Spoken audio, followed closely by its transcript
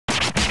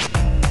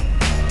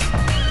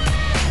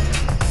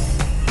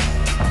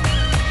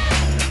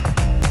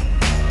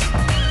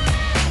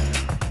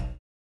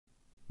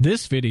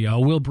This video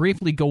will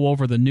briefly go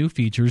over the new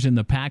features in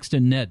the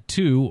Paxton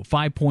Net2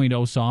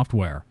 5.0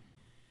 software.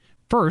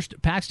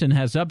 First, Paxton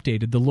has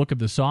updated the look of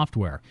the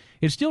software.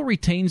 It still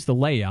retains the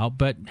layout,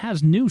 but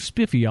has new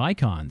spiffy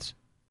icons.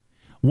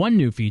 One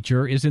new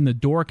feature is in the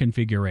door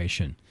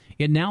configuration.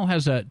 It now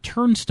has a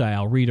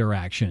turnstile reader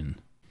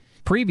action.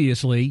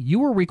 Previously, you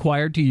were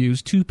required to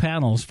use two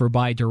panels for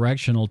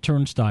bidirectional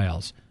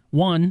turnstiles,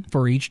 one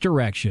for each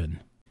direction.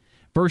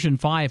 Version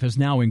 5 has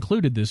now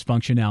included this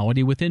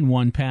functionality within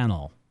one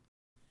panel.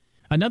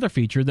 Another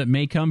feature that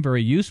may come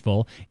very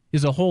useful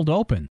is a hold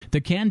open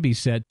that can be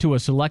set to a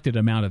selected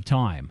amount of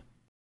time.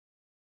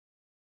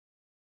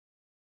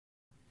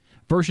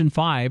 Version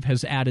 5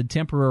 has added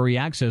temporary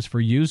access for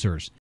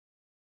users.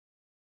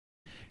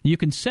 You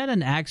can set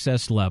an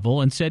access level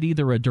and set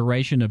either a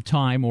duration of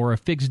time or a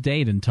fixed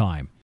date and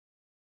time.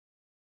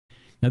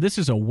 Now this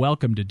is a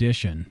welcomed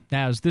addition,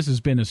 as this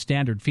has been a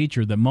standard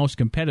feature that most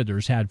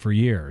competitors had for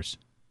years.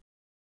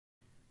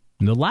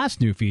 And the last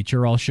new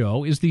feature I'll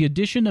show is the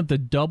addition of the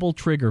double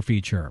trigger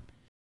feature.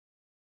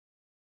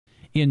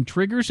 In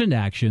Triggers and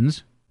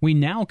Actions, we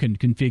now can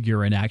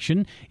configure an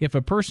action if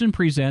a person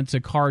presents a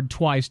card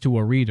twice to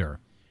a reader.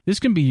 This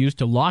can be used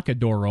to lock a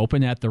door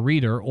open at the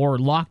reader or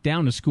lock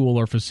down a school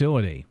or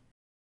facility.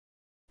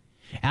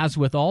 As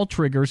with all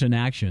triggers and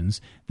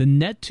actions, the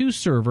Net2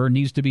 server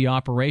needs to be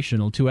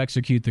operational to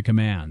execute the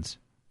commands.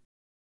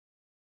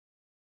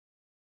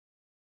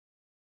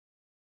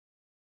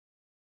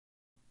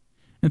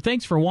 And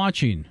thanks for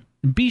watching.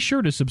 Be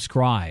sure to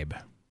subscribe.